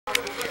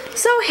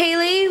So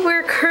Haley,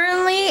 we're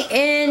currently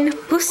in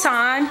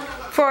Busan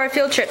for a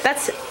field trip.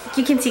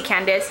 You can see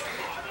Candace.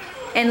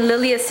 And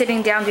Lily is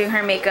sitting down doing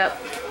her makeup.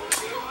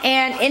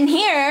 And in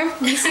here,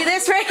 you see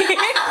this right here?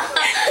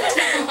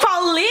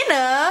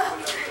 Paulina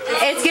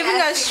is giving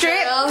a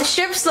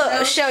strip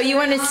show. You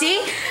want to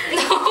see?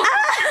 No.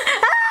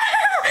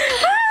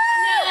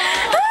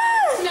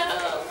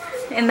 No.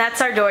 And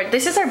that's our door.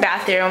 This is our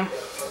bathroom.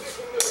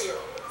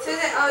 So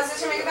is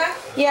this your makeup bag?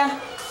 Yeah.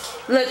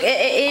 Look,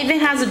 it even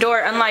has a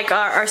door, unlike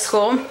our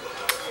school.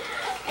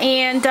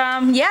 And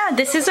yeah,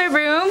 this is our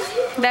room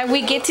that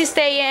we get to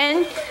stay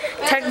in.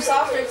 It's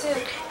softer too.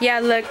 Yeah,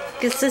 look,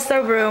 this is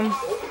the room.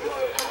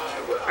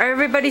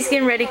 Everybody's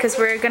getting ready because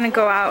we're gonna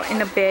go out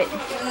in a bit.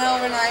 No,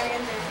 we're not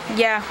even.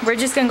 Yeah, we're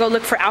just gonna go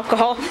look for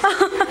alcohol.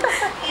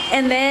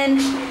 And then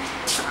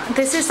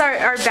this is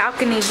our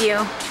balcony view.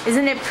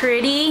 Isn't it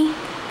pretty?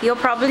 You'll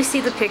probably see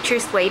the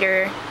pictures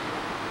later.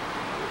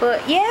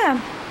 But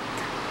yeah,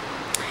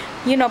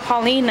 you know,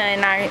 Paulina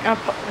and I,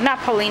 not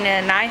Paulina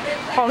and I,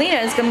 Paulina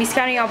is gonna be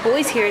scouting out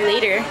boys here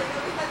later.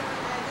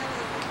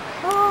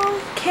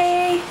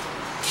 Okay.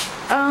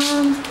 Are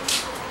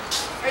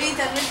you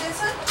done with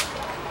this one?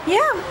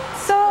 Yeah,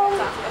 so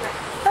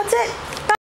that's it.